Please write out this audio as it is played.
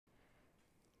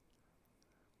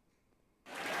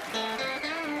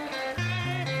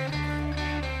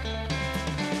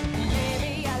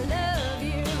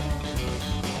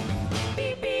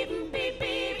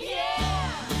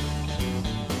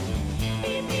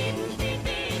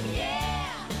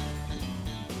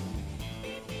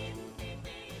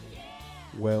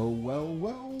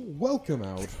Welcome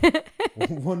out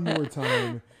one more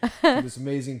time to this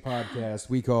amazing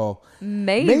podcast we call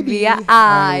Maybe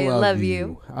I Love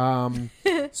You.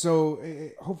 So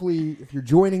hopefully if you're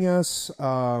joining us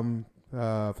for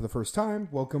the first time,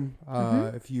 welcome.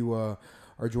 If you are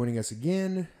joining us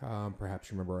again, perhaps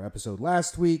you remember our episode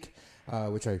last week,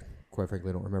 which I quite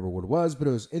frankly don't remember what it was, but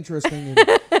it was interesting and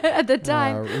at the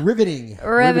time. Riveting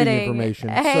information.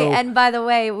 Hey, and by the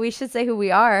way, we should say who we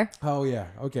are. Oh, yeah.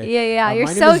 Okay. Yeah. You're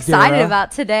so excited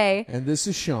about today. And this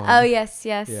is Sean. Oh, yes.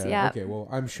 Yeah. Okay, well,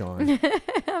 I'm Sean.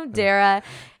 I'm Dara.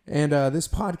 And this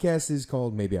podcast is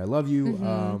called Maybe I Love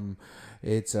You.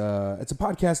 It's a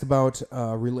podcast about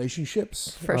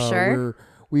relationships. For sure.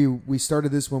 We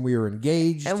started this when we were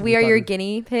engaged. And we are your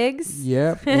guinea pigs.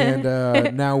 Yep.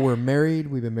 And now we're married.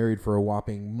 We've been married for a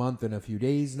whopping month and a few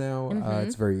days now.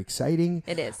 It's very exciting.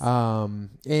 It is.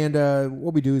 And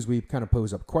what we do is we kind of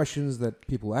pose up questions that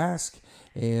people ask,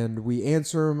 and we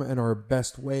answer them in our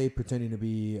best way, pretending to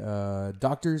be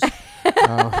doctors.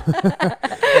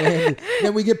 And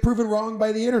then we get proven wrong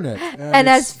by the internet. And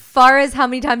as far as how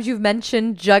many times you've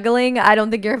mentioned juggling, I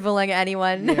don't think you're fooling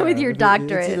anyone with your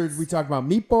doctorate. Either we talk about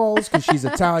meatballs because she's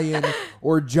Italian,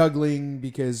 or juggling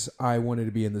because I wanted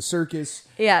to be in the circus.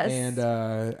 Yes. And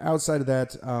outside of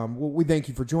that, we thank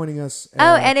you for joining us.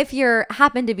 And if you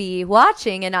happen to be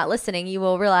watching and not listening, you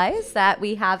will realize that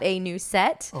we have a new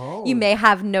set. Oh. You may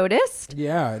have noticed.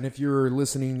 Yeah, and if you're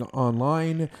listening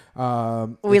online,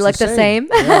 we look the same.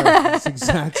 Yeah, it's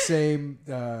exact same.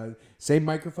 Same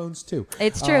microphones too.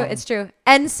 It's true. It's true.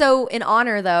 And so, in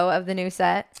honor though of the new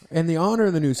set, and the honor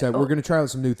of the new set, we're going to try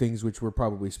out some new things, which we're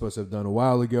probably supposed to have done a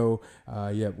while ago.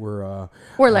 Yet we're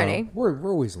learning.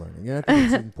 We're always learning. Yeah, I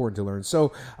think it's important to learn.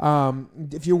 So,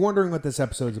 if you're wondering what this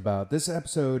episode's about, this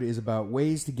episode is about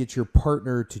ways to get your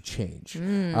partner to change.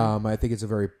 I think it's a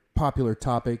very popular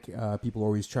topic. People are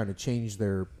always trying to change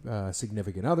their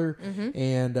significant other.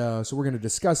 And so we're going to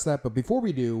discuss that. But before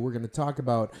we do, we're going to talk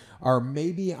about our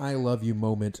Maybe I Love You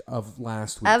moment of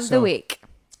last week. The week.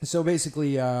 So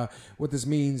basically, what this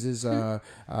means is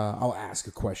I'll ask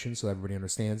a question so everybody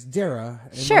understands. Dara,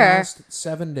 in the last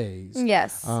 7 days,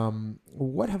 yes.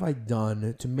 What have I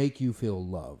done to make you feel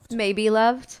loved? Maybe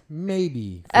loved?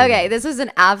 Maybe. Okay, this was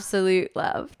an absolute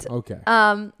loved. Okay.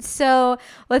 So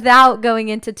without going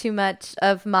into too much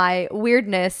of my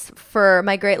weirdness for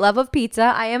my great love of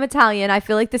pizza, I am Italian. I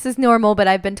feel like this is normal, but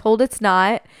I've been told it's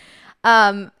not.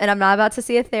 And I'm not about to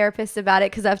see a therapist about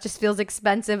it because that just feels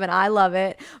expensive and I love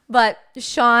it. But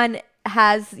Sean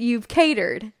you've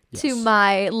catered to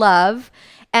my love,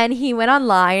 and he went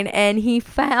online and he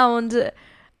found,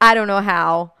 I don't know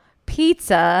how,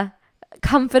 pizza,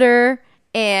 comforter,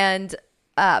 and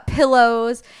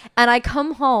pillows. And I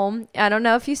come home, I don't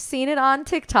know if you've seen it on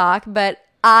TikTok, but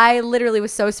I literally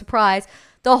was so surprised.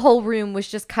 The whole room was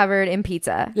just covered in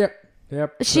pizza. Yep.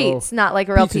 Sheets, so, not like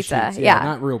a real pizza. Sheets, yeah,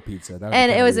 not real pizza.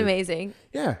 And it was amazing.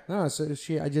 Yeah. No, so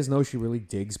I just know she really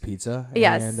digs pizza.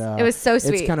 Yes. And, it was so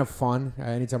sweet. It's kind of fun.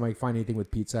 Anytime I find anything with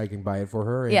pizza, I can buy it for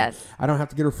her. And yes. I don't have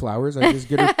to get her flowers. I just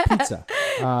get her pizza.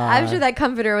 I'm sure that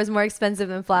comforter was more expensive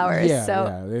than flowers. Yeah.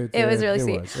 So it was really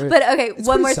sweet. Was. But okay,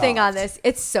 one more soft. thing on this.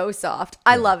 It's so soft.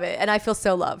 I love it. And I feel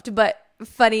so loved. But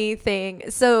funny thing.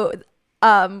 So,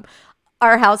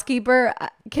 our housekeeper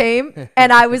came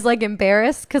and I was like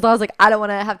embarrassed because I was like, I don't want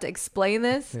to have to explain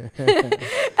this.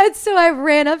 And so I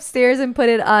ran upstairs and put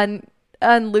it on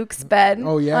Luke's bed.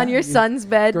 Oh, yeah? On your son's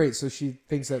bed. Great. So she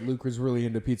thinks that Luke was really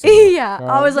into pizza. Yeah.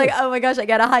 I was like, oh my gosh, I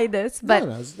got to hide this. But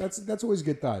no, that's always a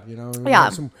good thought, you know? Yeah.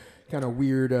 Some kind of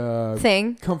weird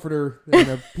thing. Comforter and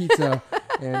a pizza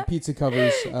and pizza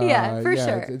covers. For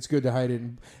sure. It's good to hide it.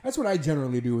 And that's what I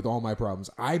generally do with all my problems.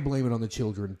 I blame it on the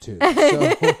children too.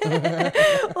 So.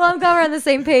 Well, I'm glad we're on the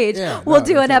same page. Yeah, we'll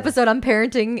do an episode on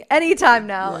parenting anytime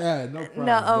now. Yeah, no problem.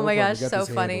 No, oh my gosh, so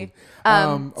funny.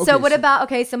 So what about,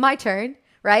 so my turn,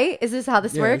 right? Is this how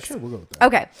this works? Sure, we'll go with that.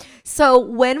 Okay. So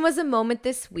when was a moment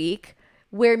this week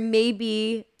where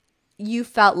maybe you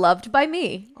felt loved by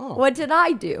me? Oh. What did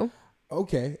I do?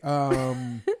 Okay. All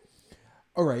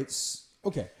right.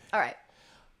 Okay. All right.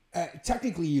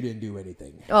 Technically, you didn't do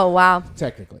anything. Oh, wow.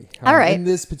 Technically. All right. In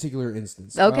this particular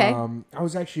instance. Okay. I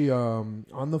was actually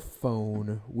on the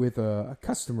phone with a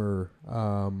customer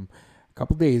a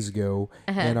couple days ago,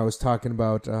 and I was talking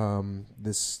about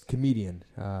this comedian,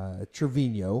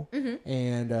 Trevino,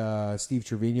 and Steve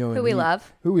Trevino. Who we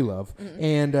love.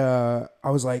 And I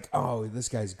was like, oh, this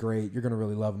guy's great. You're going to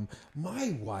really love him.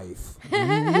 My wife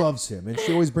loves him, and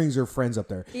she always brings her friends up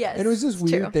there. Yes, and it was this it's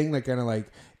weird true. thing, like kind of like,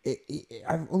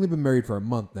 I've only been married for a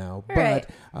month now, but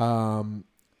Right.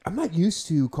 I'm not used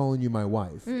to calling you my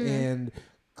wife. And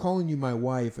calling you my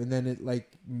wife, and then it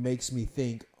like makes me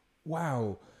think,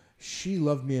 wow, she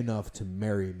loved me enough to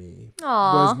marry me.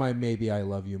 Aw. Was my maybe I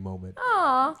love you moment.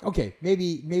 Aw. Okay,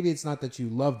 maybe it's not that you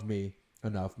loved me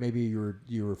enough. Maybe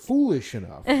you were foolish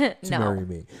enough to No. marry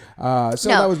me. So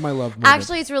that was my love moment.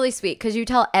 Actually, it's really sweet because you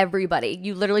tell everybody.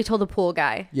 You literally told the pool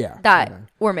guy that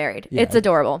we're married. Yeah, it's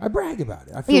adorable. I brag about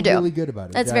it. I feel You do. really good about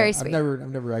it. It's very sweet. I've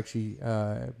never actually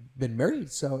been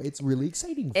married, so it's really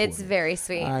exciting for It's me. very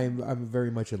sweet. I'm very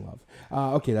much in love.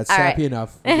 Okay, that's All sappy right.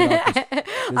 enough. We'll get off this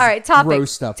All right, topic.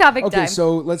 gross stuff. Topic okay, time.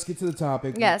 so let's get to the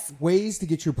topic. Yes. Ways to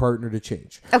get your partner to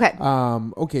change. Okay.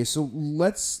 Okay, so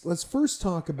let's first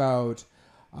talk about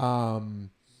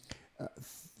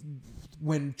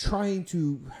when trying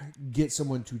to get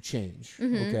someone to change.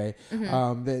 Okay,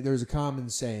 there's a common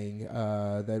saying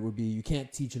that would be, you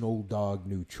can't teach an old dog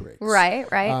new tricks. Right.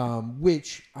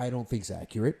 Which I don't think is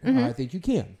accurate. I think you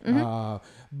can,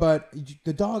 but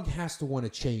the dog has to want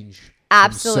to change.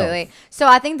 Absolutely. himself. So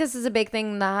I think this is a big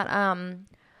thing that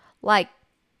like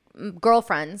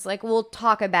girlfriends like we'll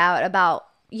talk about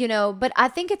but I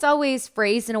think it's always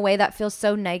phrased in a way that feels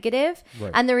so negative.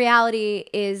 Right. And the reality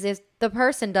is if the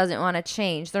person doesn't want to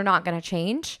change, they're not going to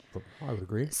change. I would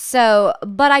agree. So,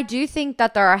 but I do think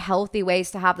that there are healthy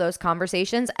ways to have those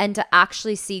conversations and to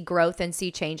actually see growth and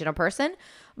see change in a person,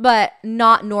 but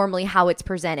not normally how it's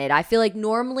presented. I feel like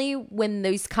normally when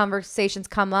these conversations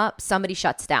come up, somebody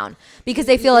shuts down because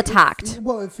they feel attacked.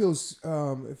 It feels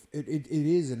it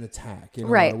is an attack in a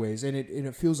Right. lot of ways, and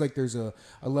it feels like there's a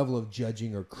level of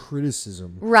judging or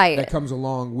criticism Right. that comes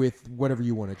along with whatever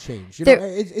you want to change. There-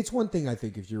 It's one thing, I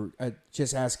think, if you're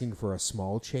just asking for a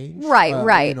small change,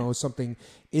 Right. Something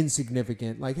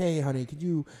insignificant like, hey, honey, could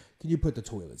you put the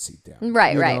toilet seat down?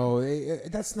 Right.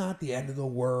 That's not the end of the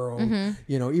world.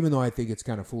 Even though I think it's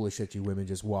kind of foolish that you women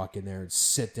just walk in there and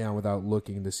sit down without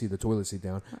looking to see the toilet seat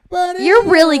down. But You're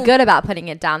really good about putting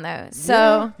it down though.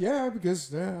 So yeah,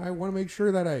 because I want to make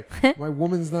sure that my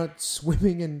woman's not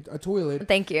swimming in a toilet.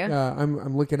 thank you.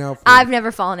 I'm looking out for. I've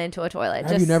never fallen into a toilet.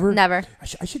 Have you never? Never.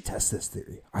 I should test this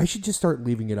theory. I should just start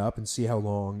leaving it up and see how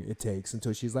long it takes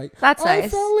until she's like, That's I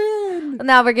nice. fell in.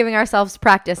 Now we're giving ourselves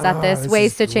practice at this. this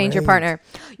Ways is to change your great. partner.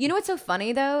 You know what's so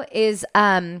funny though is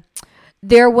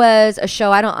there was a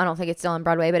show, I don't think it's still on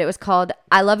Broadway, but it was called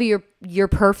I Love You, You're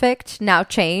Perfect, Now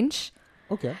Change.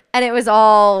 Okay. And it was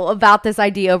all about this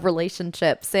idea of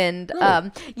relationships. And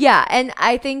Really? and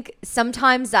I think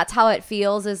sometimes that's how it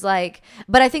feels is like,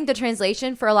 but I think the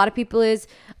translation for a lot of people is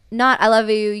not I love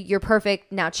you, you're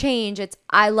perfect, now change. It's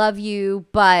I love you,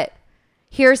 but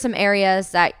here are some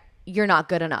areas that you're not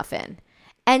good enough in.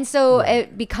 And so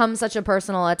it becomes such a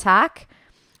personal attack.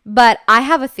 But I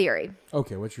have a theory.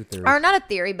 Okay, what's your theory? Or not a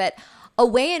theory, but a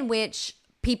way in which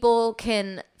people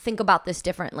can think about this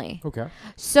differently. Okay.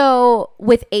 So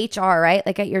with HR, right?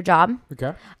 Like at your job,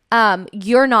 Okay.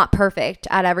 you're not perfect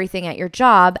at everything at your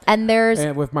job. And there's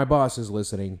And if my boss is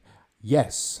listening,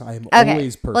 yes, I am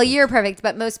always perfect. Well, you're perfect,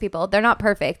 but most people, they're not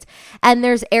perfect. And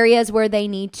there's areas where they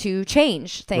need to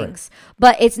change things.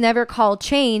 But it's never called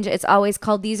change. It's always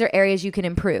called these are areas you can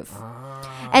improve.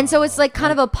 And so it's like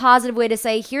kind of a positive way to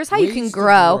say, here's how you Ways can to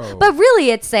grow. grow. But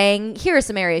really it's saying, here are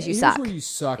some areas you Here's suck. where you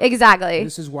suck. Exactly.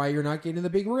 This is why you're not getting the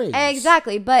big raise.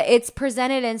 Exactly. But it's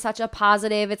presented in such a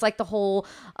positive, it's like the whole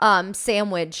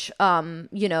sandwich,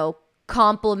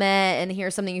 compliment, and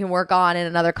here's something you can work on, and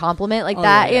another compliment like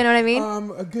that. Yeah. You know what I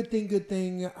mean? A good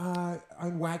thing.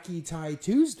 On Wacky Tie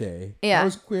Tuesday, Yeah. that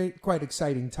was quite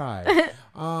exciting tie.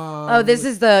 Oh, this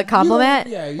is the compliment?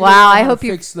 You Wow, know I how to hope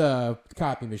you fix the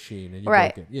copy machine and you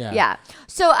right. broke it. Yeah. Yeah.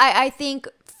 So I think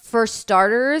for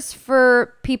starters,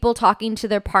 for people talking to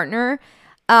their partner,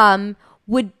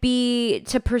 would be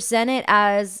to present it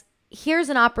as here's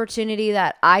an opportunity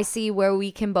that I see where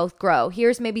we can both grow.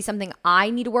 Here's maybe something I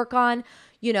need to work on,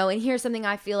 and here's something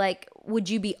I feel like, would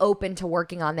you be open to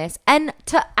working on this? And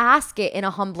to ask it in a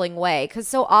humbling way, because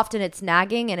so often it's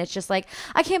nagging and it's just like,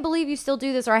 I can't believe you still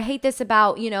do this, or I hate this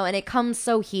about, and it comes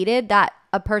so heated that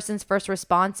a person's first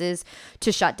response is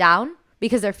to shut down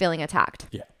because they're feeling attacked.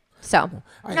 Yeah. So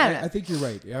I don't know. I think you're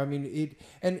right. I mean,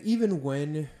 and even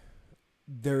when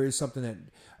there is something that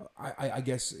I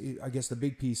guess the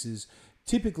big piece is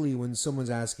typically when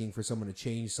someone's asking for someone to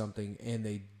change something and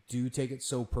they do take it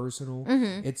so personal,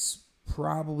 Mm-hmm. it's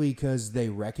probably because they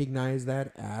recognize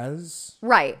that as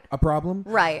Right. a problem.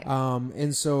 Right.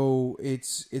 And so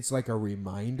it's like a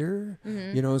reminder,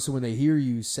 so when they hear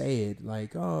you say it,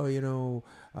 like, oh,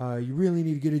 you really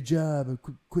need to get a job and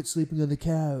quit sleeping on the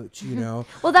couch,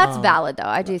 Well, that's valid, though.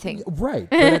 I do think. Right.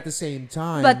 But at the same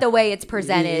time. But the way it's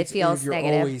presented, it feels you're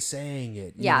negative. always saying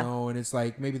it, you know, and it's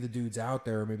like maybe the dude's out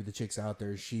there, or maybe the chick's out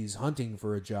there, she's hunting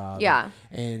for a job. Yeah.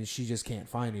 And she just can't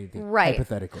find anything. Right.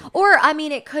 Hypothetically. Or, I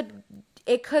mean, it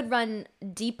could run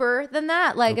deeper than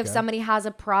that. Like if Okay. somebody has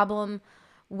a problem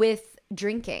with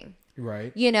drinking.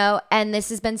 Right. And this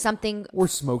has been something Or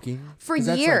smoking for 'cause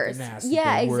that's years. Like a nasty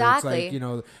Yeah, thing where exactly.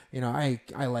 It's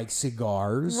like, I like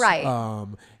cigars, Right.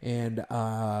 And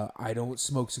I don't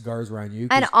smoke cigars around you.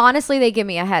 'Cause- And honestly, they give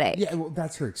me a headache. yeah, well,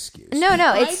 that's her excuse. No,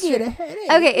 it's I get true. a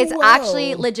headache. Okay, it's Whoa.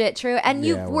 actually legit true. And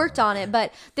Yeah, you've worked on it,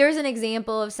 but there's an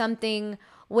example of something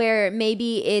where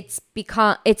maybe it's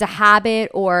a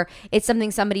habit, or it's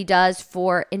something somebody does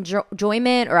for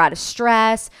enjoyment or out of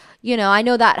stress. I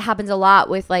know that happens a lot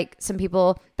with like some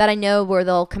people that I know where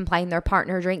they'll complain their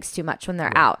partner drinks too much when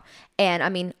they're out. And I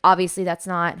mean, obviously that's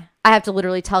not, I have to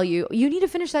literally tell you, you need to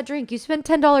finish that drink. You spent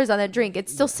 $10 on that drink.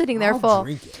 It's still sitting there I'll full.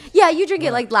 drink it. Yeah, you drink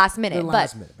it like last minute.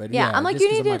 But yeah, I'm like, just you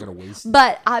 'cause need I'm to. not gonna waste it.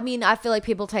 But I mean, I feel like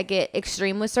people take it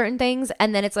extreme with certain things.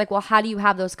 And then it's like, well, how do you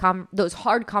have those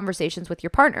hard conversations with your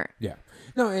partner? Yeah.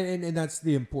 No, and that's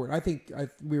the important. I think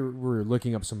we were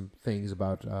looking up some things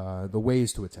about the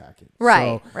ways to attack it.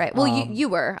 Right, So, right. Well, you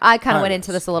were. I kind of went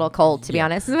into this a little cold, to be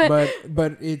honest.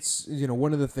 but it's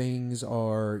one of the things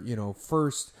are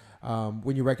first.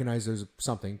 When you recognize there's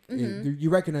something, you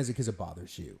recognize it because it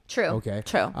bothers you. True. Okay.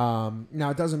 True.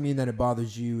 Now it doesn't mean that it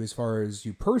bothers you as far as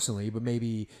you personally, but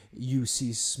maybe you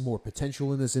see more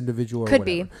potential in this individual. Or Could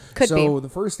whatever. be. So the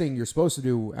first thing you're supposed to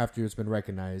do after it's been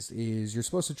recognized is you're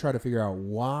supposed to try to figure out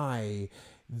why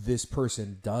this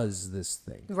person does this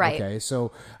thing. Right. Okay.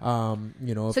 So, if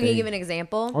So can you give an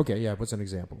example? Okay. Yeah. What's an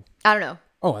example? I don't know.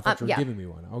 Oh, I thought you were yeah. giving me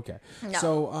one. Okay. No.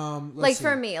 So, let's Like see.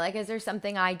 for me, like, is there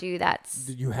something I do that's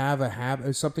Did you have a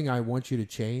habit? Something I want you to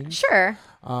change? sure?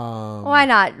 Why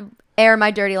not air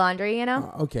my dirty laundry?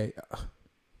 Okay.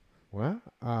 Well,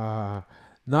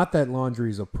 not that laundry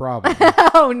is a problem.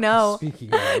 Oh no.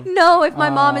 Speaking of, No, if my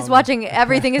mom is watching,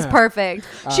 everything is perfect.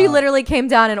 She literally came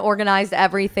down and organized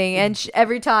everything, and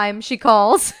every time she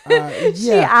calls, she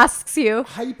yeah. asks you.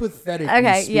 Hypothetically,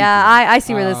 Okay, speaking, yeah, I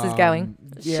see where this is going.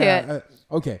 Yeah. Shit.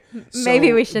 Okay. Maybe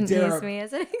so we shouldn't Dara, use me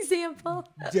as an example.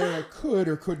 Dara could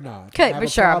or could not. Could, have for a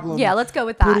sure. problem Yeah, let's go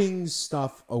with that. Putting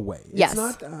stuff away. Yes.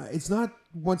 It's not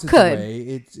once it's Could.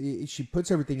 away. She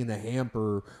puts everything in the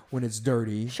hamper when it's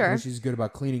dirty. Sure. She's good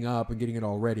about cleaning up and getting it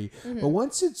all ready. But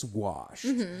once it's washed,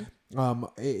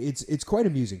 it's quite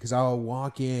amusing because I'll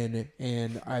walk in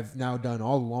and I've now done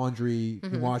all the laundry,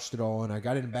 washed it all, and I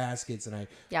got it in baskets and I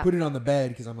put it on the bed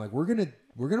because I'm like, we're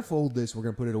gonna fold this. We're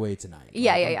gonna put it away tonight.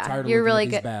 Yeah, Like, yeah, I'm yeah. tired of You're looking at really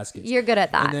these good. baskets. You're good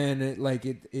at that. And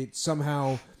then it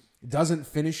somehow doesn't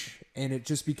finish, and it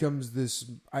just becomes this.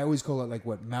 I always call it like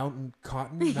what mountain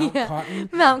cotton, cotton,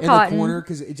 Mount in cotton. the corner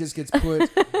because it just gets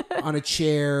put on a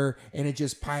chair and it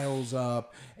just piles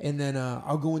up. And then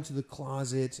I'll go into the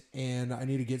closet and I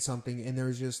need to get something, and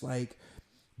there's just like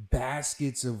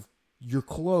baskets of your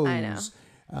clothes. I know.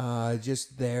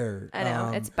 Just there. I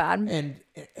know, it's bad. And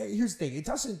here's the thing: it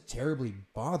doesn't terribly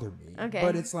bother me. Okay.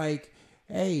 But it's like,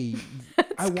 hey,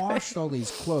 I washed all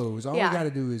these clothes. All I Yeah. got to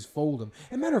do is fold them.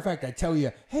 As a matter of fact, I tell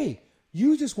you, hey,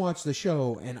 you just watched the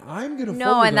show, and I'm gonna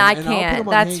No, fold and them, I and I'll put can't. them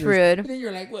on That's hangers. rude. And then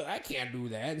you're like, well, I can't do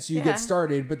that. And so you Yeah. get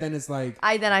started, but then it's like,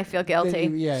 I feel guilty.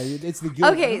 then it's the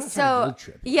guilt. Okay, I'm not trying to so guilt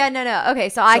trip you. yeah, no. Okay,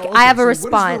 so So, I have a so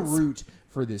response. What is the root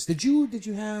for this? Did you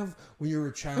have when you were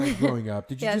a child growing up?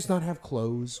 Did you Yes. just not have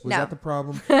clothes? Was No. that the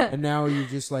problem? And now you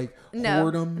just like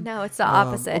hoard them? No, it's the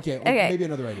opposite. Okay, Okay. maybe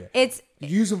another idea. It's You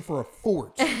use them for a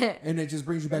fort, and it just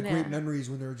brings you back great memories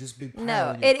when they're just big. Pile no,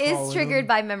 and you it crawl is in triggered them.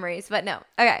 by memories, but no.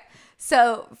 Okay.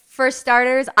 So, for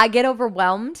starters, I get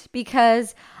overwhelmed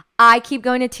because I keep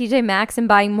going to TJ Maxx and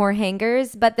buying more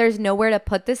hangers, but there's nowhere to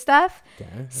put this stuff. Okay,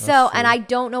 that's So, and true. I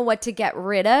don't know what to get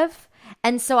rid of.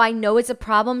 And so I know it's a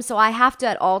problem. So I have to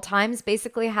at all times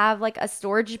basically have like a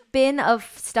storage bin of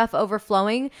stuff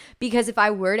overflowing, because if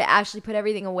I were to actually put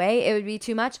everything away, it would be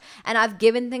too much. And I've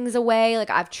given things away,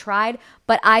 like I've tried,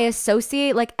 but I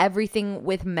associate like everything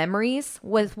with memories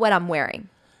with what I'm wearing.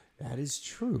 That is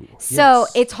true. So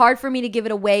Yes. it's hard for me to give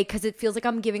it away because it feels like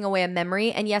I'm giving away a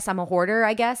memory. And yes, I'm a hoarder,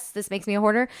 I guess. This makes me a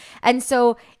hoarder. And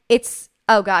so it's,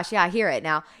 oh gosh, yeah, I hear it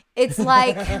now. It's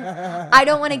like, I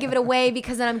don't want to give it away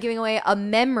because then I'm giving away a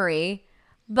memory.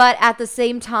 But at the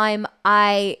same time,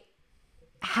 I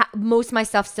most of my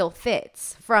stuff still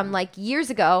fits from like years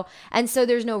ago. And so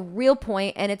there's no real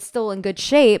point and it's still in good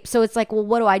shape. So it's like, well,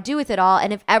 what do I do with it all?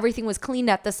 And if everything was cleaned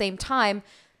at the same time,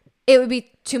 it would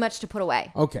be too much to put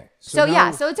away. Okay. So now,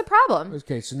 yeah, so it's a problem.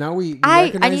 Okay, so now we I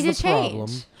recognize need the to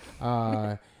change.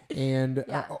 problem. And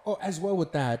Yeah. as well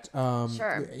with that,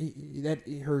 Sure. that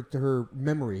her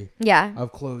memory Yeah.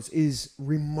 of clothes is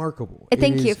remarkable.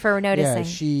 Thank you for noticing.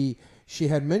 Yeah, she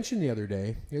had mentioned the other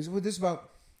day. This was about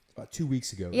 2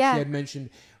 weeks ago. Yeah. She had mentioned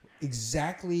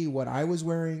exactly what I was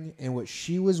wearing and what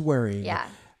she was wearing. Yeah.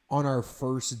 On our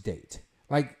first date,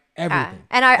 like everything.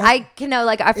 And I can know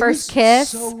like our It first was kiss.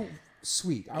 so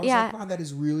sweet. I was Yeah. like, wow, that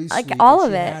is really Like, sweet. all that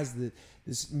of she it. has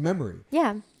this memory.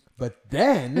 Yeah. But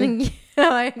then,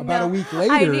 I about know. a week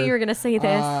later, I knew you were going to say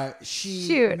this. She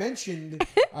Shoot. mentioned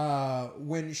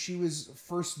when she was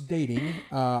first dating.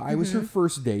 I was Mm-hmm. her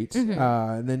first date,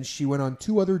 and then she went on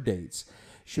 2 other dates.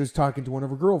 She was talking to one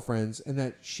of her girlfriends, and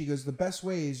that she goes, the best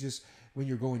way is just when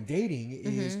you're going dating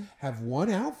is have one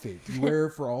outfit you wear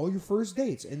for all your first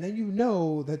dates, and then you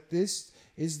know that this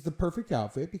is the perfect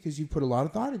outfit because you put a lot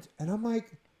of thought into. And I'm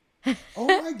like, oh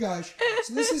my gosh.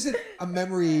 So this isn't a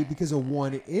memory because of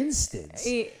one instance.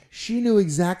 She knew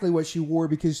exactly what she wore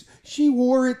because she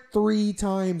wore it 3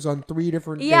 times on 3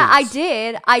 different Yeah, I dates.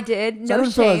 did. I did. So I No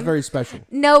don't feel that's shame. very special.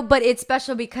 No, but it's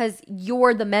special because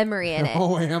you're the memory in it.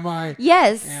 Oh, am I?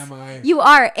 Yes. Am I? You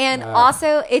are. And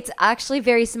also, it's actually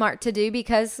very smart to do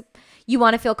because you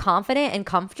want to feel confident and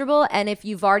comfortable. And if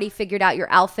you've already figured out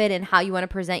your outfit and how you want to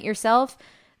present yourself,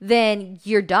 then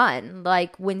you're done.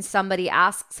 Like when somebody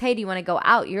asks, hey, do you want to go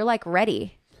out? You're like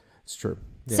ready. It's true.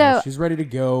 Yeah, So- she's ready to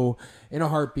go in a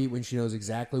heartbeat when she knows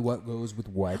exactly what goes with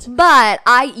what. But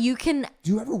you can,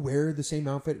 Do you ever wear the same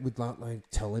outfit without like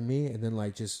telling me, and then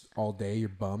like just all day you're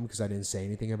bummed because I didn't say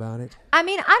anything about it? I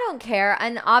mean, I don't care.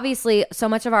 And obviously, so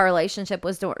much of our relationship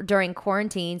was during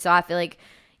quarantine. So I feel like,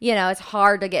 it's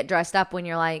hard to get dressed up when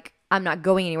you're like, I'm not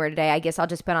going anywhere today. I guess I'll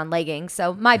just put on leggings.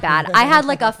 So my bad. I had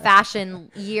like a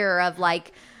fashion year of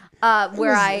like,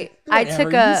 where I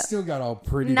took You still got all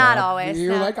pretty. Not always,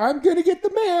 You're no. like, I'm gonna get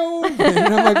the mail,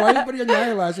 and I'm like, why are you putting on your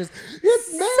eyelashes?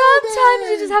 It's mail Sometimes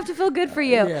day. you just have to feel good for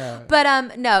you. Yeah.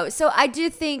 But no. So I do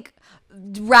think,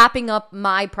 wrapping up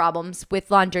my problems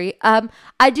with laundry,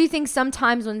 I do think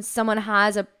sometimes when someone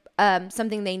has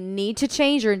something they need to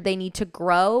change or they need to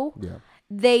grow, Yeah.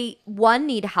 they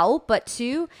need help, but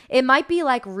 2, it might be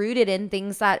like rooted in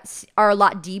things that are a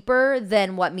lot deeper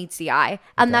than what meets the eye,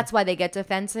 and that's why they get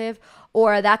defensive,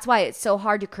 or that's why it's so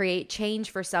hard to create change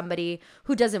for somebody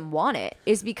who doesn't want it,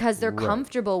 is because they're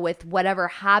comfortable with whatever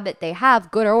habit they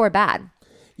have, good or bad.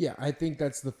 Yeah, I think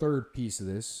that's the third piece of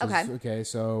this. Okay.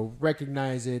 So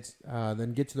recognize it,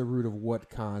 then get to the root of what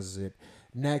causes it.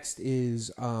 Next is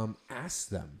ask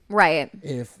them Right.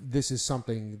 if this is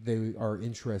something they are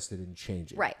interested in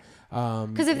changing. Right.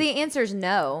 Because if the answer is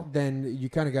no, Then you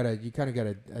kind of got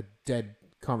a dead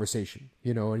conversation,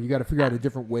 and you got to figure out a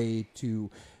different way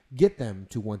to get them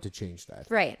to want to change that.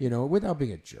 Right. Without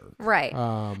being a jerk. right.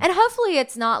 And hopefully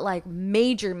it's not like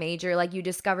major, like you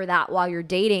discover that while you're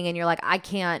dating and you're like, I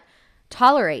can't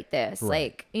tolerate this. Right.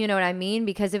 Like, you know what I mean?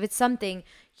 Because if it's something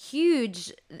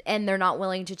huge and they're not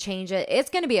willing to change it, it's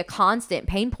going to be a constant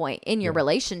pain point in your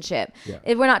relationship. Yeah.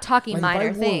 If we're not talking Like minor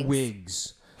if I wore things.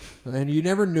 wigs, and you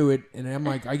never knew it, and I'm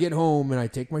like, I get home and I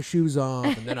take my shoes off,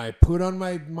 and then I put on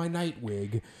my night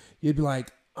wig, you'd be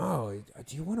like, oh,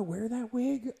 do you want to wear that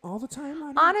wig all the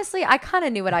time? Honestly, I kind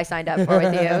of knew what I signed up for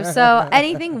with you. So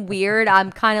anything weird,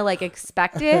 I'm kind of like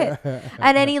expect it.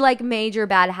 And any like major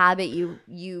bad habit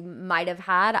you might have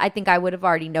had, I think I would have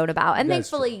already known about. And That's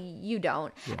thankfully you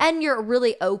don't. Yeah. And you're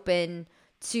really open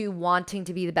to wanting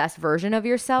to be the best version of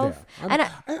yourself. Yeah.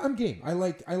 I'm game. I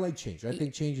like change. I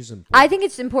think change is important. I think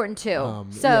it's important too.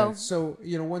 So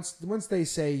once they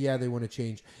say they want to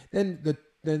change, then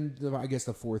I guess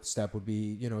the fourth step would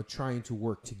be trying to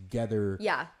work together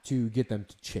to get them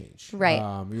to change.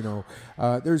 Right.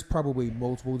 There's probably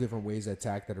multiple different ways to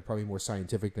attack that are probably more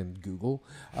scientific than Google.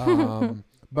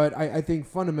 But I think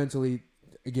fundamentally,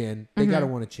 again, they gotta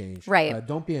want to change. Right.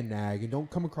 Don't be a nag and don't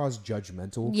come across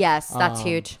judgmental. Yes, that's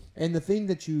huge. And the thing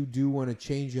that you do want to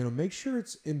change, make sure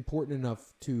it's important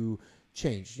enough to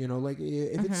change. Like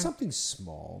if it's something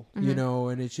small,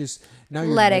 and it's just now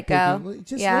you're let it go.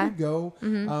 Just let it go.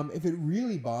 If it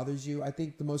really bothers you, I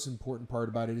think the most important part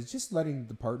about it is just letting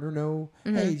the partner know,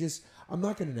 hey, I'm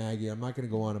not going to nag you. I'm not going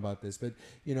to go on about this, but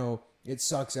it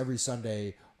sucks every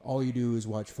Sunday. All you do is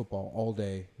watch football all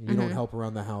day. You don't help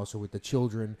around the house or with the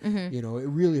children. It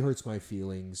really hurts my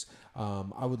feelings.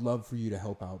 I would love for you to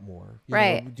help out more. You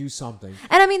know, do something.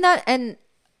 And I mean that, and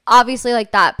obviously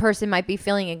like that person might be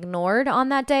feeling ignored on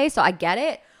that day. So I get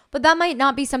it. But that might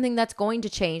not be something that's going to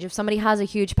change. If somebody has a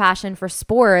huge passion for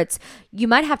sports, you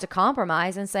might have to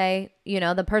compromise and say, you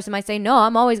know, the person might say, no,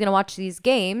 I'm always going to watch these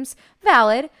games.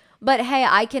 Valid. But hey,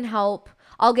 I can help.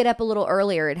 I'll get up a little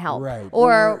earlier and help. Right.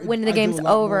 Or when the I game's do a lot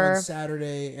more over. on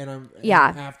Saturday and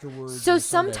Yeah. afterwards. So on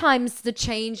Sunday. sometimes the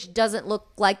change doesn't look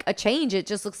like a change. It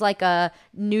just looks like a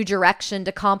new direction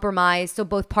to compromise so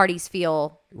both parties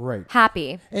feel Right.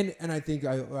 happy. And I think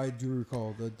I do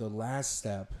recall the last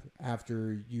step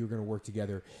after you're going to work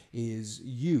together is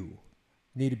you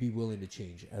need to be willing to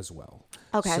change as well.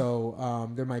 Okay. So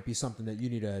there might be something that you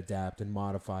need to adapt and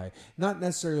modify. Not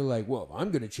necessarily like, well,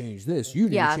 I'm going to change this. You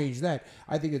need Yeah. to change that.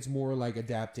 I think it's more like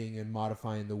adapting and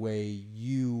modifying the way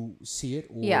you see it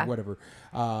or Yeah. whatever.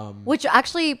 Which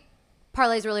actually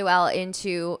parlays really well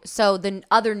into, so the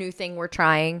other new thing we're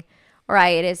trying,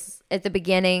 right, is at the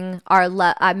beginning, our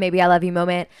maybe I love you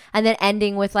moment, and then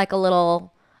ending with like a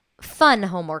little fun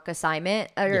homework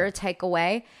assignment or a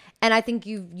takeaway. And I think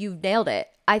you've nailed it.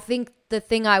 I think the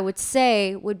thing I would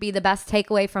say would be the best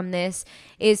takeaway from this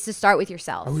is to start with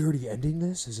yourself. Are we already ending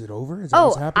this? Is it over? Is that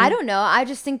what's happening? I don't know. I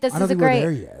just think this I don't is a think we're great.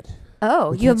 there yet.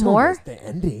 Oh, We you have can't tell more? this. The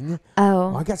ending.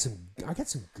 Oh. I got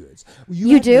some goods.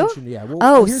 You had do? mentioned- yeah. Well,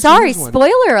 Oh, here's sorry. one.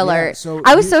 Spoiler Yeah, alert. so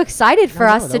I was you- so excited for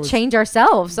I know, us that to was- change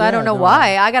ourselves. So I don't Yeah, know no,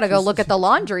 why. I got to go just- look at the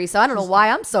laundry. So I don't know why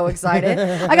I'm so excited.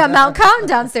 I got Mount Cotton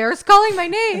downstairs calling my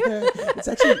name.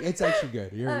 It's actually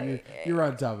good. You're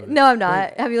on top of it. No, I'm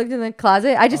not. Have you looked in the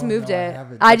closet? I just moved No, it.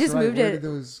 haven't. I That's just right. moved Where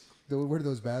it. Where do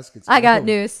those baskets I got go?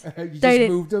 news. You just They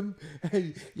didn't- moved them?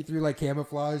 You threw like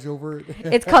camouflage over it?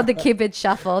 It's called the Cupid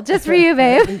Shuffle. Just for you,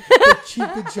 babe. They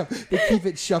keep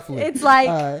it shuffling. It's like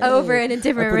over hey, in a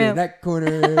different I put it room. in that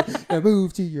corner. Now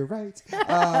move to your right.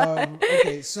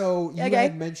 Okay, so you Okay.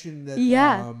 had mentioned that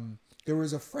Yeah. there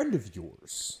was a friend of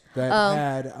yours that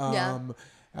had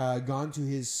gone to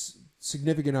his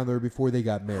significant other before they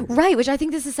got married. Right, which I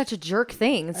think this is such a jerk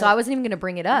thing. So I wasn't even going to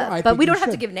bring it up. No, I but think we you don't have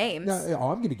to should. give names. No,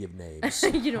 I'm going to give names.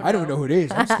 You don't I don't know. know who it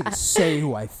is. I'm just going to say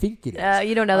who I think it is.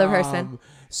 You don't know the person.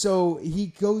 So he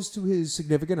goes to his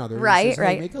significant other. And Right, says, hey,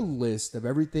 right. make a list of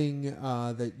everything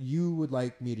that you would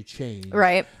like me to change.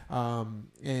 Right.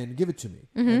 And give it to me.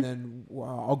 Mm-hmm. And then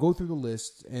I'll go through the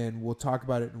list and we'll talk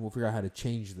about it and we'll figure out how to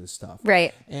change this stuff.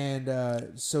 Right.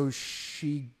 And so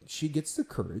she gets the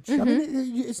courage. I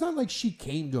mean, it's not like she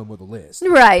came to him with a list.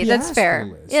 Mm-hmm. Right, He that's asked fair. for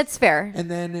the list. It's fair. And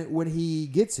then when he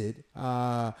gets it,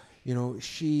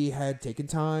 she had taken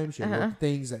time. She had looked at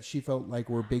things that she felt like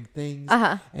were big things.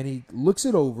 And he looks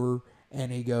it over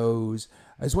and he goes,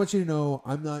 I just want you to know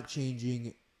I'm not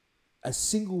changing a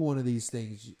single one of these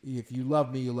things. If you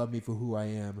love me, you love me for who I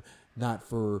am, not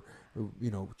for,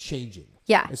 changing.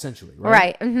 Yeah. Essentially, right?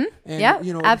 Right. Mm-hmm. And, Yeah,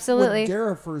 absolutely. When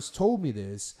Dara first told me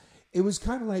this, it was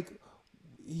kind of like,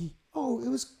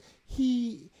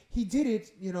 he did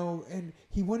it, and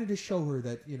he wanted to show her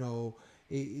that,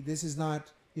 this is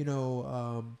not,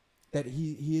 that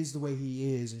he is the way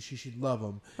he is and she should love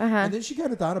him. And then she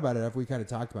kind of thought about it after we kind of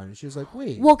talked about it. And she was like,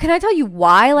 wait. Well, can I tell you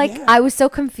why? Like, Yeah. I was so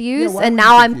confused, Yeah, why and were you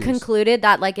now I'm confused? concluded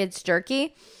that like it's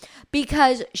jerky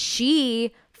because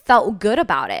she felt good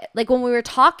about it. Like when we were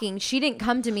talking, she didn't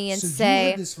come to me and so you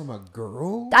say, heard this from a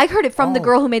girl? I heard it from the Oh.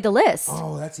 girl who made the list.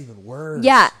 Oh, that's even worse.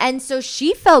 Yeah. And so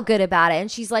she felt good about it.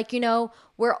 And she's like,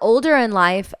 we're older in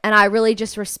life. And I really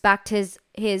just respect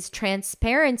his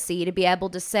transparency to be able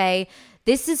to say,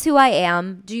 this is who I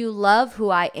am. Do you love who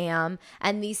I am?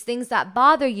 And these things that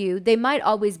bother you, they might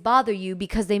always bother you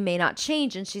because they may not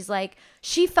change. And she's like,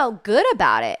 she felt good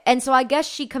about it. And so I guess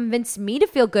she convinced me to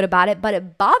feel good about it, but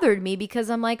it bothered me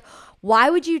because I'm like, why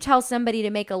would you tell somebody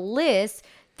to make a list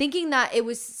thinking that it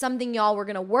was something y'all were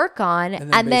going to work on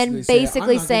and then basically "I'm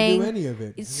not gonna saying, do any of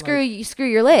it." It's screw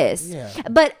your list. Yeah.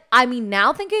 But I mean,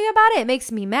 now thinking about it, it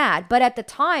makes me mad. But at the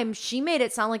time, she made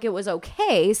it sound like it was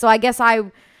okay. So I guess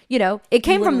it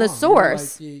came You from went the along. You were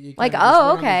source. you Like, kinda just oh,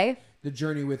 went on okay. The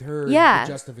journey with her. Yeah.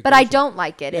 The justification. But I don't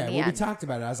like it Yeah, in the when we end. talked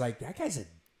about it, I was like, that guy's a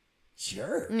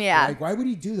jerk. Yeah. Like, why would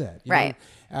he do that? You Right.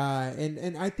 know?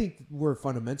 And I think where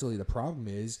fundamentally the problem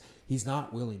is he's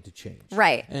not willing to change.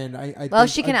 Right. And I Well,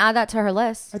 think, she can add that to her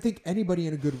list. I think anybody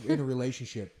in a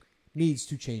relationship needs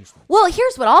to change things. Well,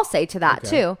 here's what I'll say to that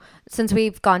Okay. too, since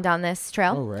we've gone down this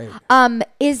trail. Oh, right.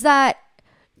 Is that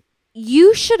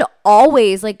you should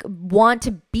always want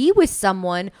to be with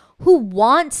someone who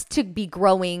wants to be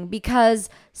growing, because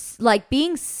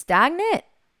being stagnant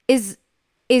is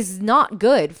not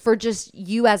good for just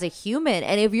you as a human.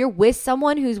 And if you're with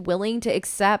someone who's willing to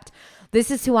accept, this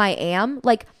is who I am,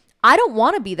 I don't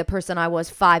want to be the person I was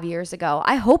 5 years ago.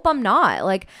 I hope I'm not.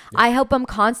 Like, I hope I'm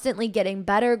constantly getting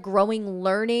better, growing,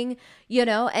 learning,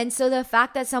 And so the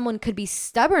fact that someone could be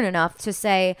stubborn enough to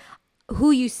say,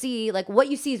 who you see, like what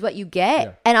you see is what you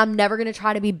get, and I'm never going to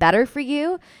try to be better for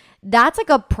you. That's like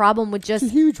a problem with just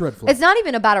it's a huge red flag. It's not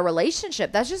even about a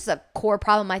relationship. That's just a core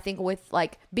problem, I think, with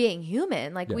like being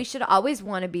human. Like we should always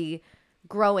want to be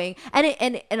growing,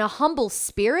 and a humble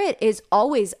spirit is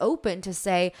always open to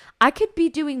say, I could be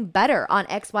doing better on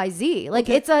XYZ. Like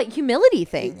it's a humility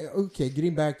thing. Okay,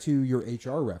 getting back to your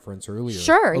HR reference earlier.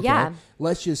 Sure, okay, yeah.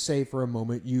 Let's just say for a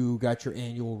moment you got your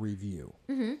annual review.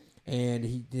 Mm-hmm.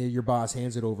 And your boss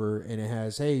hands it over, and it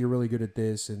has, hey, you're really good at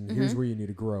this, and here's where you need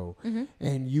to grow. Mm-hmm.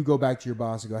 And you go back to your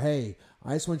boss and go, hey,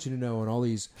 I just want you to know, and all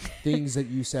these things that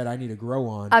you said I need to grow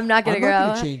on, I'm not going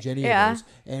to change any of those,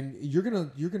 and you're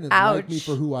gonna like me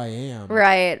for who I am,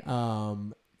 right?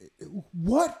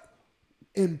 What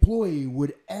employee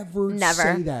would ever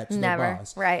say that to their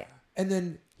boss, right? And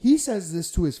then he says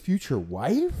this to his future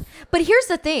wife. But here's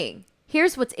the thing.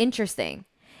 Here's what's interesting,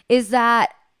 is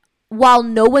that while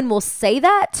no one will say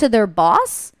that to their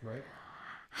boss, right,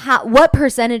 what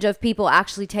percentage of people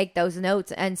actually take those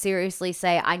notes and seriously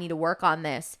say, I need to work on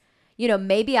this?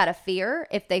 Maybe out of fear,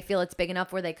 if they feel it's big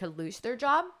enough where they could lose their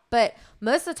job. But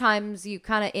most of the times you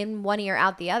kind of in one ear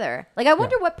out the other. Like, I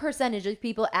wonder what percentage of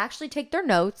people actually take their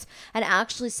notes and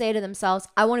actually say to themselves,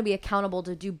 I want to be accountable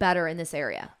to do better in this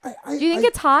area. Do you think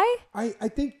it's high? I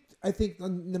think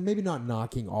maybe not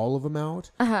knocking all of them out,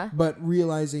 but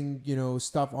realizing,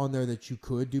 stuff on there that you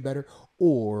could do better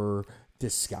or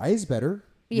disguise better.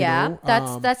 Yeah,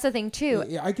 that's the thing too.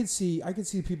 Yeah, I could see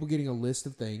people getting a list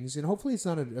of things, and hopefully it's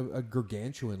not a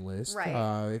gargantuan list.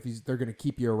 Right. If they're going to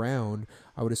keep you around,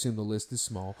 I would assume the list is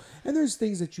small. And there's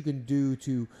things that you can do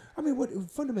to. I mean,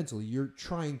 fundamentally you're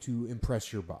trying to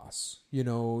impress your boss.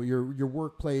 Your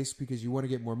workplace, because you want to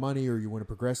get more money, or you want to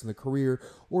progress in the career,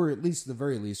 or at least at the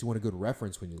very least you want a good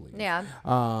reference when you leave. Yeah.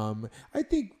 I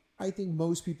think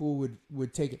most people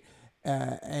would take it.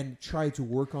 And try to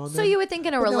work on them. So you would think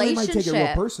in a relationship, they might take it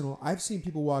real personal. I've seen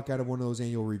people walk out of one of those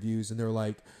annual reviews and they're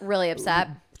like really upset,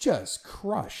 just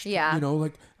crushed. Yeah,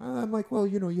 I'm like, well,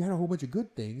 you had a whole bunch of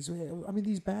good things. I mean,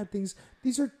 these bad things,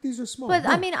 these are small. But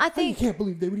I mean, I think you can't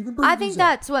believe they would even bring. I think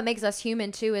that's what makes us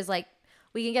human too. Is like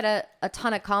we can get a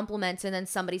ton of compliments, and then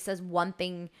somebody says one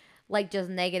thing like just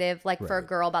negative, like for a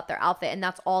girl about their outfit, and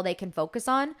that's all they can focus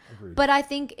on. Agreed. But I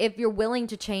think if you're willing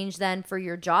to change then for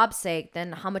your job's sake,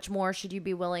 then how much more should you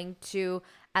be willing to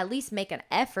at least make an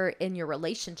effort in your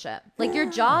relationship? Like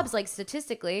your jobs, like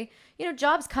statistically,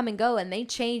 jobs come and go and they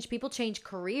change. People change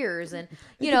careers and,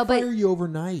 but fire you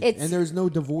overnight and there's no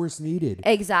divorce needed.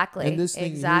 Exactly. And this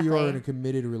thing, here you are in a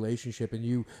committed relationship and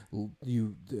you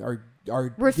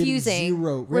are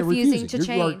refusing to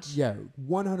change. You are,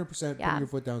 100% putting your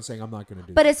foot down saying, I'm not going to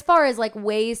do But that. as far as like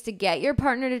ways to get your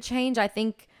partner to change, I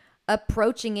think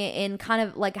approaching it in kind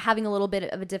of like having a little bit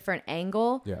of a different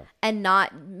angle and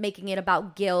not making it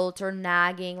about guilt or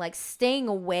nagging, like staying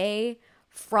away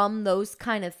from those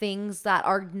kind of things that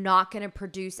are not going to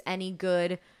produce any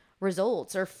good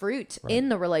results or fruit in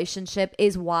the relationship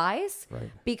is wise,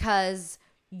 because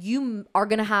you are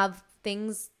going to have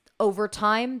things over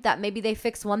time that maybe they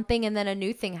fix one thing and then a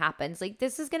new thing happens. Like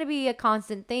this is going to be a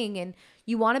constant thing, and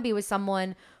you want to be with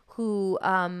someone who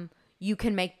you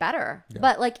can make better,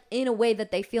 but like in a way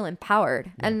that they feel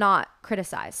empowered and not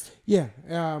criticized. Yeah.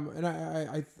 And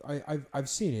I've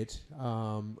seen it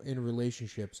in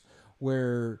relationships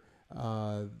where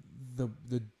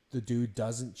the dude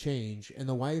doesn't change and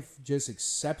the wife just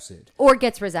accepts it or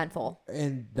gets resentful.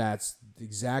 And that's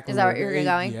exactly. Is that where you're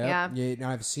going? Yeah. And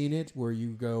I've seen it where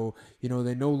you go,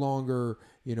 they no longer,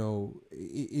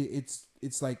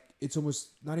 it's like, it's almost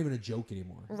not even a joke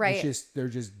anymore. Right. They're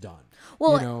just done.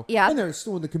 Well, yeah. And they're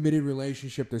still in the committed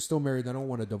relationship. They're still married. They don't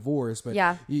want a divorce, but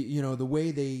the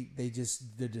way they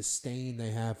just, the disdain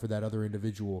they have for that other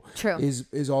individual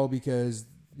is all because,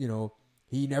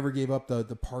 he never gave up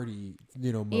the party,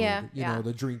 mode,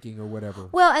 the drinking or whatever.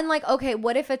 Well, and like, okay,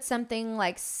 what if it's something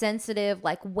like sensitive,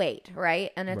 like weight,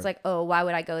 right? And it's like, oh, why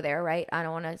would I go there, right? I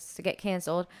don't want us to get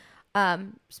canceled.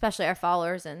 Especially our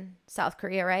followers in South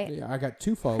Korea, right? Yeah, I got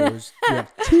 2 followers. We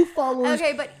have 2 followers.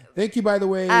 Okay, but thank you, by the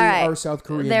way, our South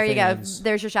Korean there you fans. go.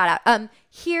 There's your shout out.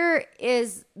 Here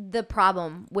is the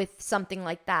problem with something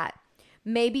like that.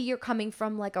 Maybe you're coming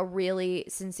from like a really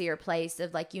sincere place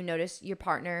of like, you notice your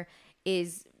partner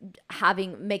is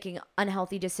making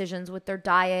unhealthy decisions with their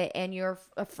diet and you're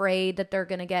afraid that they're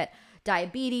going to get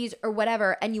diabetes or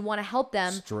whatever, and you want to help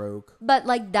them. Stroke. But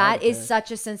like that is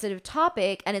such a sensitive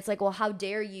topic, and it's like, well, how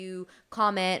dare you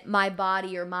comment my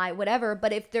body or my whatever?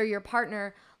 But if they're your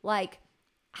partner, like,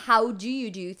 how do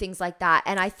you do things like that?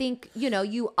 And I think,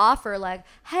 you offer like,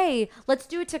 hey, let's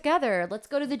do it together. Let's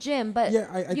go to the gym. But yeah,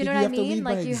 I think you know you what have I to mean? lead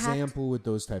by Like you have example with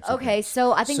those types of okay, things.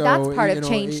 so I think that's part of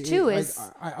change it, too. like, Is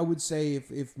I would say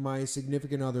if my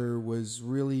significant other was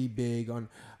really big on,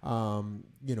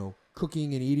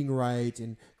 cooking and eating right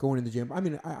and going to the gym. I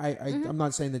mean, I'm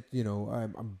not saying that,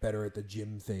 I'm better at the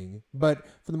gym thing, but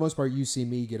for the most part, you see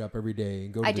me get up every day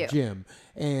and go to the gym.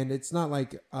 And it's not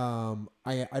like, I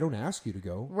don't ask you to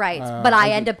go. Right. But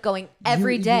I end up going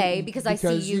every day because I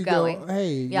see you going. Go,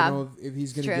 hey, if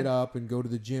he's going to get up and go to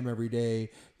the gym every day,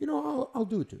 I'll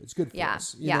do it too. It's good for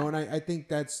us. You know, and I think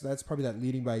that's probably that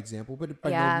leading by example, but by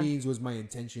no means was my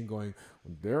intention going,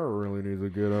 Daryl really needs to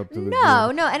get up to the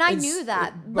gym. No, and I knew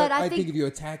that. But I think if you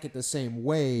attack it the same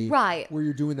way, right, where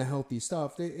you're doing the healthy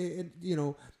stuff,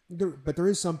 but there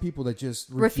is some people that just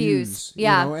refuse.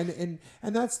 And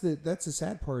that's the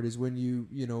sad part is when you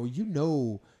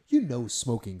know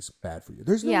smoking's bad for you.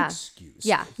 There's no excuse.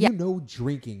 You know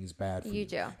drinking's bad for you.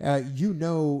 You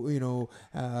do.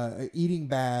 Eating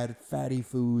bad, fatty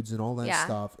foods and all that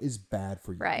stuff is bad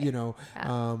for you. Right. You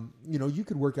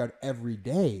could work out every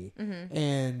day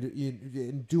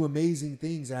and do amazing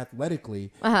things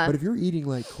athletically. But if you're eating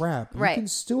like crap, you can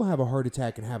still have a heart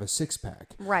attack and have a six pack.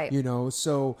 Right.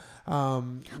 So.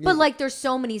 But like, there's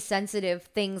so many sensitive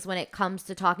things when it comes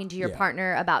to talking to your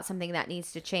partner about something that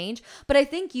needs to change. But I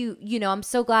think I'm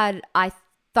so glad I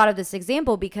thought of this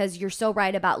example because you're so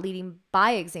right about leading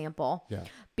by example. Yeah.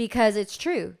 Because it's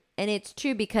true. And it's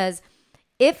true because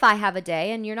if I have a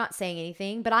day and you're not saying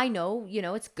anything, but I know,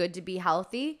 it's good to be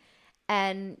healthy.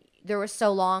 And there was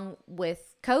so long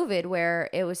with COVID where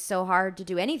it was so hard to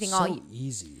do anything.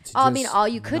 Easy. All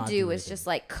you could do was just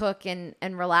like cook and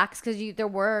relax because there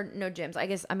were no gyms. I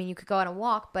guess, you could go out and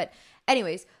walk. But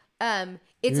anyways,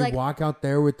 it's like walk out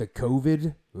there with the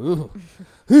COVID. No, all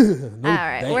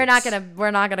right, thanks.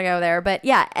 we're not gonna go there, but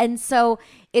yeah. And so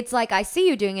it's like I see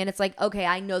you doing it. It's like, okay,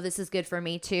 I know this is good for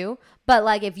me too. But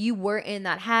like if you were in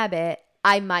that habit,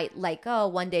 I might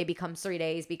one day becomes 3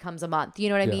 days, becomes a month. You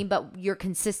know what I mean? But you're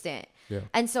consistent. Yeah.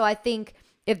 And so I think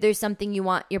if there's something you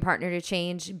want your partner to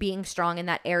change, being strong in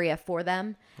that area for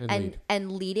them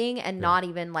and leading and not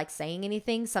even like saying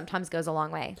anything sometimes goes a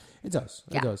long way. It does.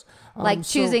 It does. Like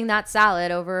choosing that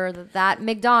salad over that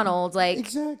McDonald's, like,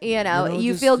 exactly.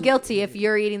 You feel guilty if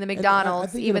you're eating the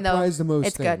McDonald's, even though the most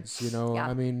it's things, good.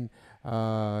 I mean,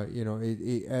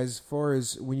 as far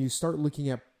as when you start looking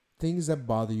at things that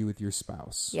bother you with your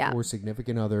spouse or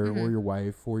significant other or your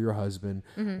wife or your husband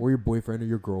or your boyfriend or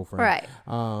your girlfriend. Right.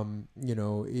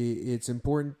 It's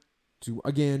important to,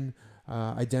 again,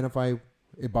 identify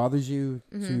it bothers you,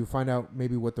 to find out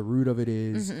maybe what the root of it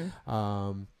is.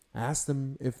 Ask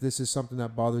them if this is something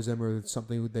that bothers them or it's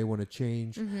something they want to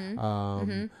change.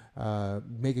 Make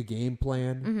a game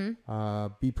plan.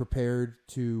 Be prepared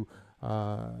to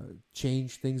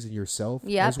change things in yourself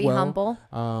as be well. Humble.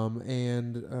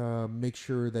 And make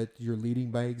sure that you're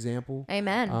leading by example.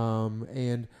 Amen.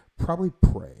 And probably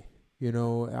pray.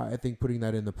 I think putting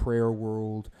that in the prayer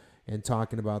world and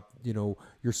talking about, your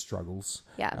struggles.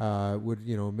 Would,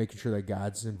 making sure that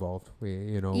God's involved.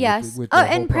 Yes. With the whole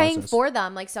and praying process. for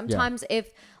them. Like sometimes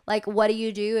if, like, what do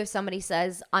you do if somebody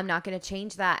says, I'm not going to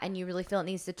change that, and you really feel it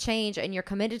needs to change and you're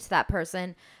committed to that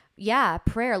person? Yeah.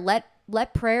 Prayer. Let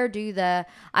prayer do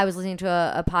I was listening to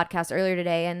a podcast earlier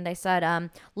today and they said,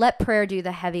 let prayer do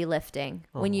the heavy lifting.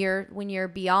 When you're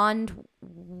beyond,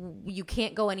 you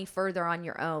can't go any further on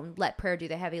your own. Let prayer do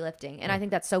the heavy lifting. And I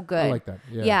think that's so good. I like that.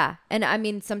 Yeah. And I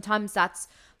mean, sometimes that's,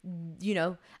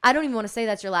 I don't even want to say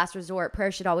that's your last resort.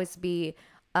 Prayer should always be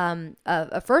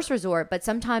a first resort, but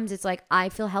sometimes it's like, I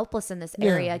feel helpless in this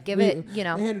area. Give it.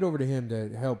 Hand it over to him to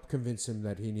help convince him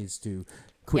that he needs to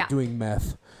quit doing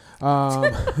meth.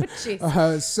 Okay,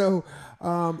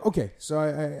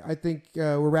 so I think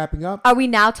we're wrapping up. Are we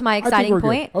now to my exciting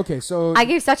point? Good. Okay, so I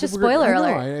gave such a spoiler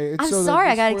alert. I'm sorry,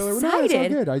 I got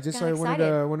excited. No, it's all good.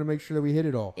 I wanted to make sure that we hit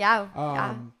it all.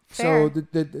 Yeah. So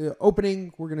the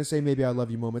opening, we're gonna say maybe I love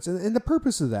you moments, and the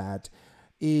purpose of that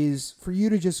is for you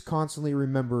to just constantly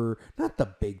remember not the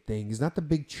big things, not the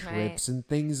big trips and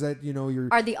things that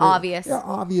are the obvious,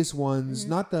 obvious ones,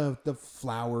 not the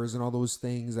flowers and all those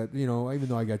things that Even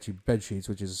though I got you bed sheets,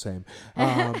 which is the same,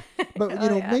 but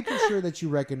making sure that you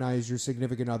recognize your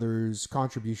significant other's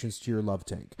contributions to your love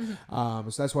tank.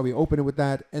 So that's why we open it with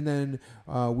that, and then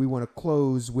we want to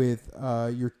close with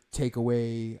your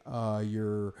takeaway,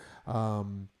 your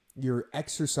your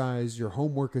exercise, your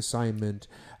homework assignment,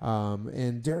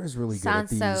 and Dara's really good at Sounds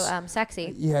these. so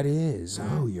sexy. Yeah, it is.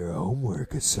 Oh, your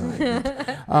homework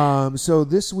assignment. So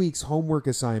this week's homework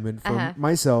assignment for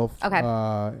myself, Okay.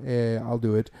 I'll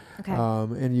do it. Okay.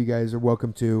 And you guys are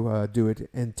welcome to do it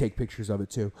and take pictures of it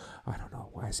too. I don't know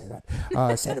why I say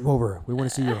that. Send them over. We want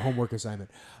to see your homework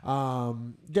assignment.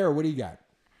 Dara, what do you got?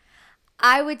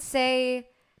 I would say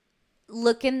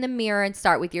look in the mirror and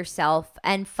start with yourself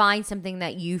and find something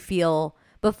that you feel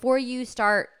before you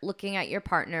start looking at your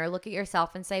partner. Look at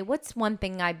yourself and say, what's one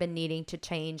thing I've been needing to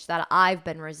change that I've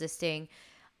been resisting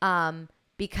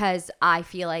because I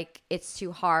feel like it's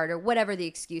too hard or whatever the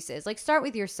excuse is. Like, start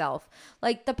with yourself.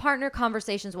 Like, the partner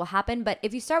conversations will happen, but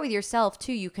if you start with yourself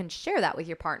too, you can share that with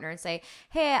your partner and say,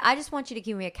 hey, I just want you to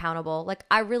keep me accountable. Like,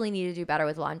 I really need to do better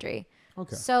with laundry.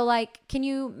 Okay. So, like, can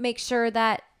you make sure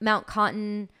that Mount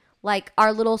Cotton, like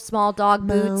our little small dog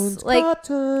Boots, like,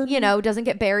 you know, doesn't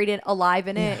get buried alive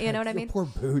in it. You know what I mean? Poor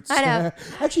Boots. I know.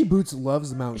 Actually, Boots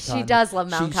loves the Mount Cotton. She does love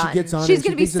Mount Cotton. She gets on She's it.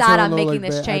 going to be She thinks it's sad her on little, making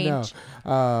like, this change. I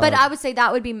know. But I would say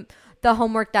that would be the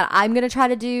homework that I'm going to try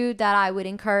to do, that I would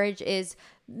encourage, is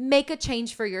make a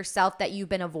change for yourself that you've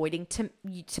been avoiding to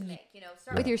make. You know,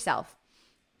 start with yourself.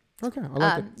 Okay, I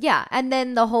like it. Yeah, and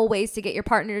then the whole ways to get your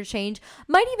partner to change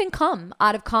might even come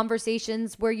out of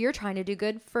conversations where you're trying to do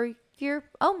good for your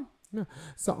own. Yeah.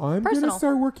 So I'm going to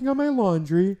start working on my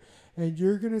laundry, and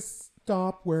you're going to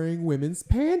stop wearing women's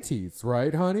panties,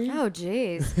 right, honey? Oh,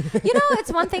 jeez. You know,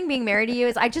 it's one thing being married to you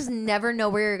is I just never know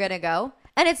where you're going to go.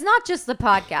 And it's not just the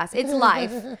podcast. It's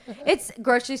life. It's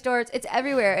grocery stores. It's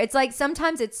everywhere. It's like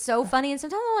sometimes it's so funny, and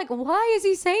sometimes I'm like, why is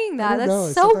he saying that?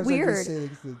 That's so weird.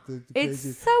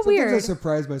 It's so weird. Sometimes I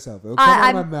surprise myself. It'll come out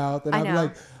of my mouth, and I'm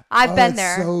like, I've been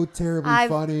there. So terribly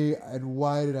funny, and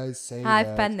why did I say that?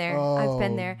 I've been there. I've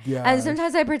been there. Gosh. And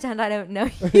sometimes I pretend I don't know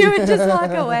you and just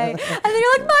walk away. And then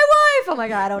you're like, my wife. I'm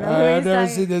like, I don't know who I've he's never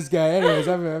saying. seen this guy. Anyways,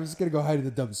 I'm just going to go hide in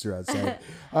the dumpster outside.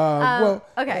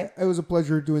 Okay. It was a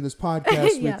pleasure doing this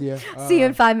podcast with you. See you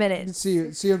in 5 minutes. See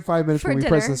you in 5 minutes For when we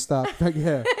dinner. press the stop.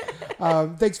 Yeah.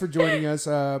 Thanks for joining us.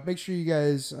 Make sure you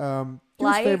guys do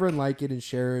us a favor and like it and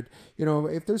share it. You know,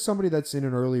 if there's somebody that's in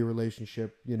an early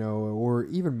relationship, you know, or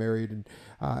even married, and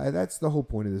that's the whole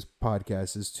point of this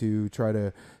podcast, is to try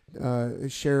to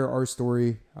share our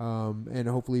story, and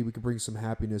hopefully we can bring some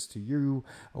happiness to you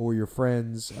or your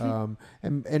friends.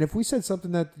 And if we said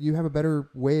something that you have a better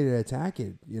way to attack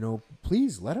it, you know,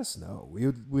 please let us know.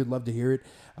 We'd love to hear it.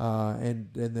 And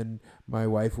then my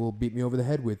wife will beat me over the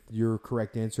head with your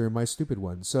correct answer and my stupid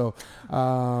one. So,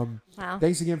 Wow.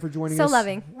 Thanks again for joining So us.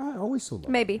 loving. Always so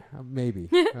loving. Maybe. Maybe.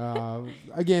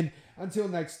 Again, until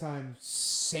next time,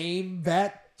 same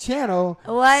bat channel.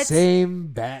 What? Same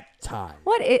bat time.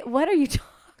 What are you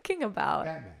talking about?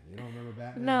 Batman. You don't remember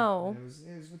Batman? No. It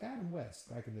was with Adam West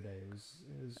back in the day. It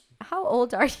was How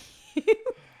old are you?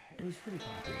 it was pretty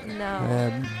popular.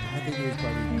 No. I think it was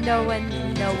probably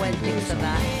No one thinks of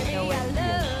that. No one.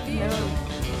 No.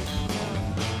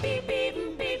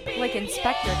 Like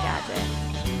Inspector Gadget.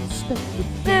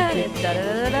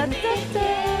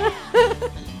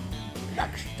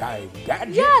 Next time,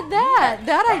 Gadget. Yeah,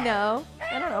 that I know.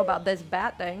 I don't know about this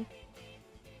bat thing.